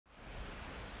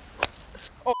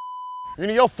You're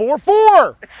gonna yell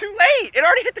 4-4! It's too late. It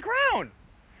already hit the ground.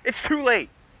 It's too late.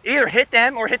 It either hit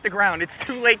them or hit the ground. It's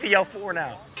too late to yell 4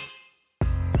 now.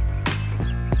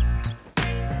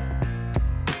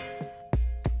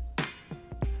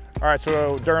 All right,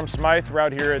 so Durham Smythe, we're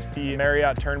out here at the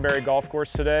Marriott Turnberry Golf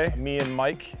Course today. Me and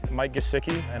Mike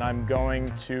Gesicki, and I'm going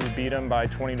to beat him by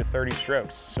 20 to 30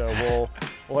 strokes. So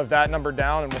we'll have that number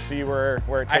down, and we'll see where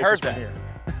it takes us from here.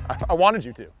 I wanted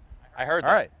you to. I heard that.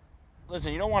 All right.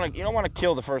 Listen, you don't want to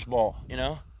kill the first ball. You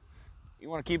know, you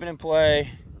want to keep it in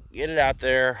play, get it out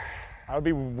there. I would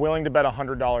be willing to bet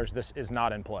 $100 this is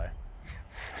not in play.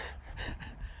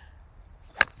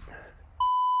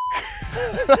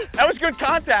 That was good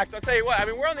contact. I'll tell you what. I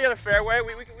mean, we're on the other fairway.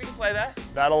 We can play that.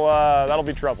 That'll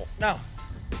be trouble. No,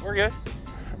 we're good.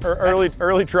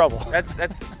 Early trouble.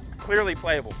 That's clearly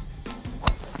playable.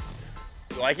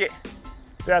 You like it?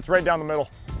 Yeah, it's right down the middle.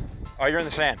 Oh, you're in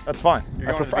the sand. That's fine.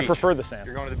 I prefer the sand.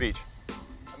 You're going to the beach.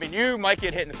 I mean, you might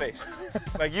get hit in the face.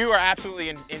 Like, you are absolutely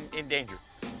in danger.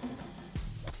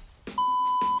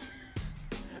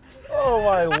 Oh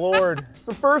my Lord. It's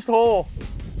the first hole.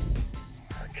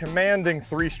 Commanding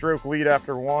 3-stroke lead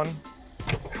after one.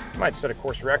 You might set a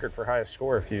course record for highest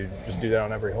score if you just do that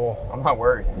on every hole. I'm not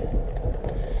worried.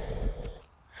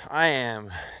 I am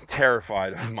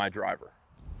terrified of my driver.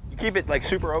 You keep it like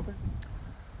super open?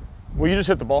 Well, you just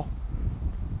hit the ball.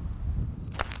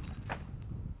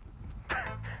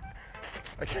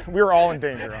 We were all in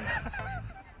danger on that.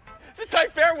 It's a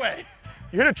tight fairway.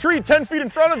 You hit a tree 10 feet in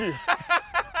front of you.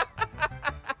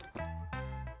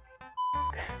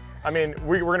 I mean,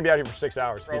 we're gonna be out here for 6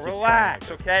 hours. Bro, relax,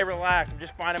 okay? Relax. I'm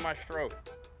just finding my stroke.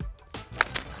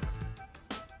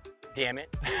 Damn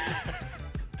it.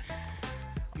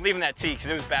 I'm leaving that tee because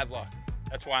it was bad luck.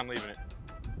 That's why I'm leaving it.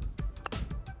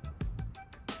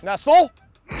 Nestle?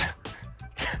 It's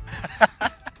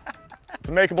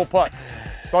a makeable putt.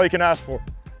 That's all you can ask for.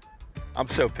 I'm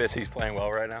so pissed he's playing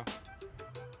well right now.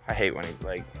 I hate when he's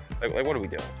like what are we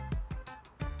doing?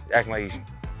 Acting like he's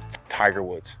Tiger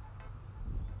Woods.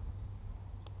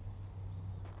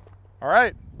 All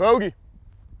right, bogey.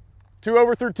 2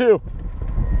 over through 2.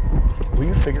 Will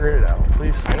you figure it out,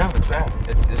 please? I know, it's bad.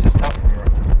 This is tough for me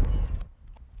right now.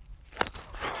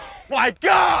 My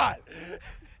God!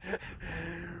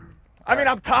 I mean,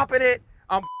 I'm topping it.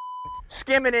 I'm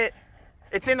skimming it.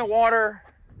 It's in the water.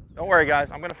 Don't worry,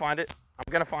 guys. I'm gonna find it.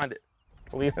 I'm gonna find it.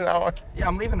 Leaving that one? Yeah,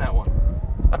 I'm leaving that one.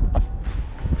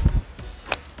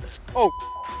 Oh,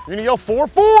 you're gonna yell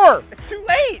 4-4! It's too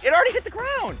late. It already hit the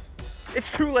ground.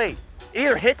 It's too late. It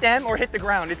either hit them or hit the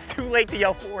ground. It's too late to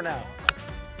yell 4 now.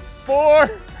 4!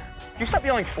 Can you stop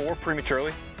yelling 4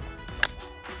 prematurely?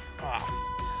 Ah.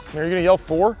 Are you gonna yell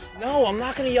 4? No, I'm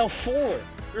not gonna yell 4.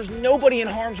 There's nobody in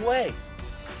harm's way.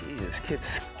 Jesus,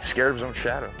 kid's scared of his own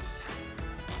shadow.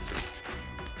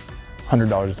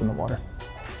 $100 is in the water.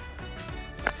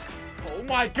 Oh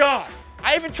my God.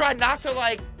 I even tried not to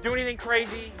like do anything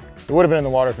crazy. It would have been in the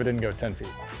water if it didn't go 10 feet.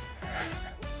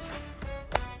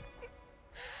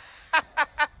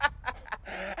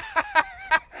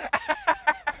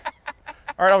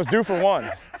 All right, I was due for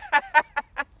one.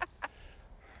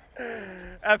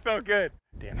 That felt good.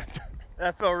 Damn it.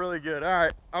 That felt really good. All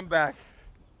right, I'm back.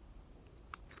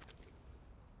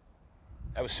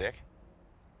 That was sick.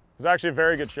 It was actually a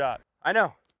very good shot. I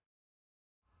know.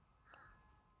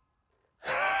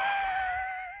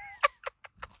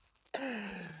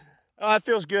 Oh, that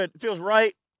feels good. It feels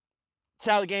right. It's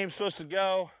how the game's supposed to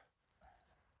go.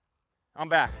 I'm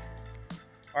back.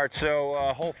 All right, so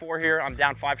hole 4 here. I'm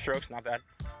down 5 strokes, not bad.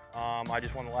 I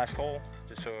just won the last hole,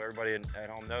 just so everybody at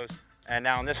home knows. And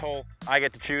now in this hole, I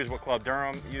get to choose what club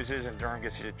Durham uses, and Durham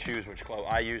gets to choose which club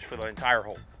I use for the entire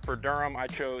hole. For Durham, I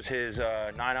chose his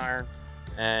 9-iron,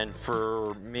 and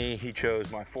for me, he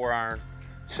chose my 4-iron.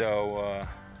 So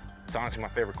it's honestly my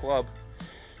favorite club.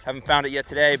 Haven't found it yet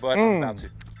today, but I'm about to.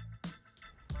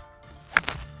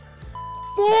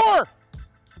 4!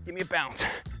 Give me a bounce.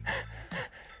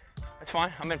 That's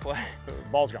fine, I'm in play. The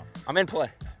ball's gone. I'm in play.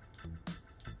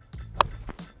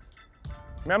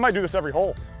 Man, I might do this every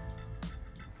hole.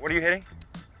 What are you hitting?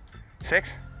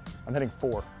 6? I'm hitting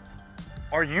 4.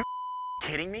 Are you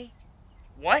kidding me?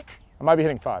 What? I might be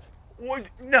hitting 5. What?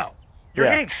 No. You're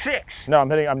hitting 6. No, I'm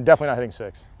definitely not hitting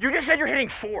 6. You just said you're hitting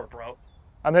 4, bro.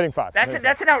 I'm hitting 5. That's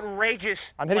an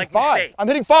outrageous I'm hitting 5. mistake. I'm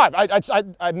hitting 5.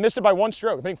 I missed it by 1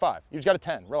 stroke. I'm hitting 5. You just got a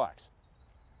 10. Relax.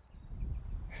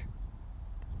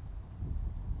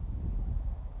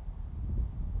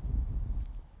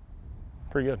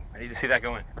 Pretty good. I need to see that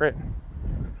go in. Great.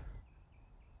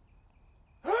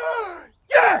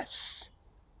 Yes!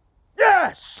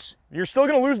 Yes! You're still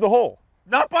gonna lose the hole.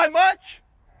 Not by much.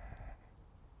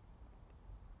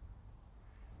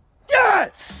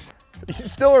 Yes! You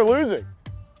still are losing.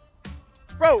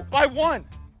 Bro, by 1,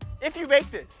 if you make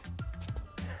this.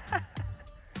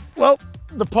 Well,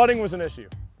 the putting was an issue.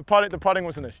 The putting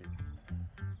was an issue.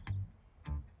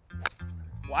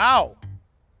 Wow.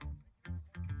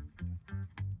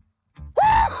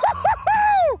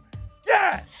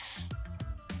 Yes!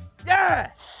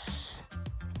 Yes!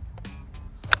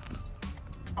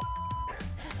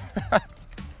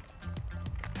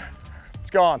 It's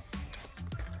gone.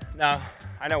 No,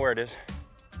 I know where it is.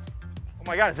 Oh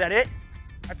my God, is that it?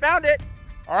 I found it.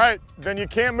 All right, then you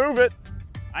can't move it.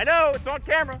 I know, it's on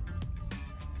camera.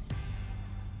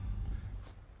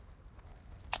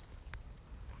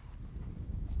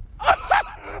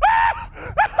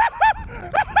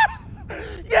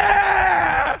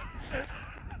 Yeah!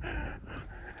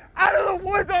 Out of the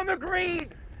woods on the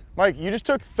green. Mike, you just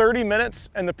took 30 minutes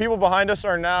and the people behind us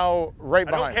are now right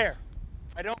behind us. I don't care.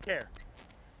 I don't care.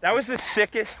 That was the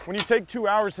sickest. When you take 2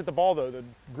 hours to hit the ball though, the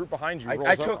group behind you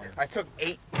rolls up. I took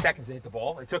 8 seconds to hit the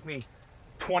ball. It took me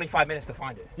 25 minutes to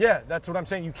find it. Yeah, that's what I'm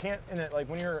saying. You can't, like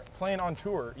when you're playing on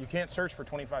tour, you can't search for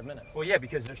 25 minutes. Well, yeah,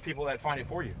 because there's people that find it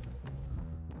for you.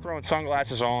 Throwing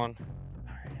sunglasses on.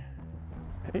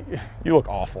 You look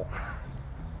awful.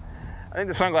 I think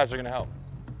the sunglasses are gonna help.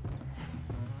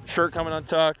 Shirt coming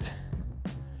untucked.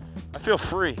 I feel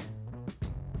free.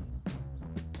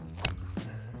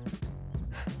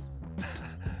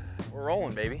 We're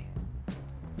rolling, baby.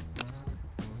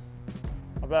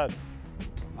 Not bad.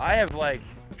 I have like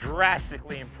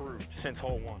drastically improved since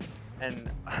hole 1. And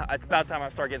it's about time I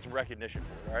start getting some recognition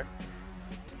for it,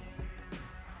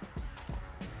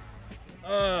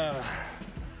 all right?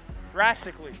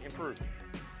 Drastically improved.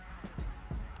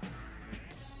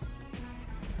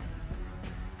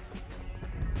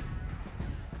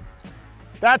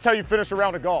 That's how you finish a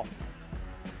round of golf.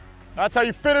 That's how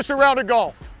you finish a round of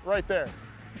golf, right there.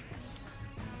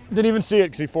 Didn't even see it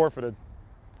because he forfeited.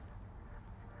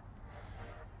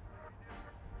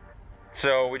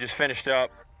 So we just finished up.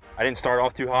 I didn't start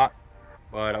off too hot,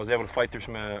 but I was able to fight through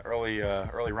some early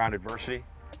round adversity,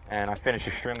 and I finished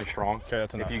extremely strong. Okay,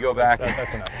 that's enough. If you go back,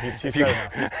 that's enough. He said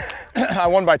enough. I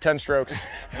won by 10 strokes.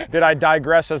 Did I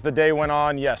digress as the day went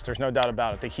on? Yes, there's no doubt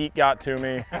about it. The heat got to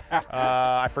me.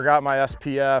 I forgot my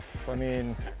SPF. I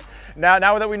mean, now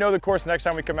that we know the course, next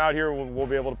time we come out here, we'll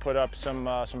be able to put up some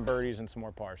birdies and some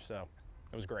more pars. So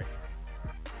it was great.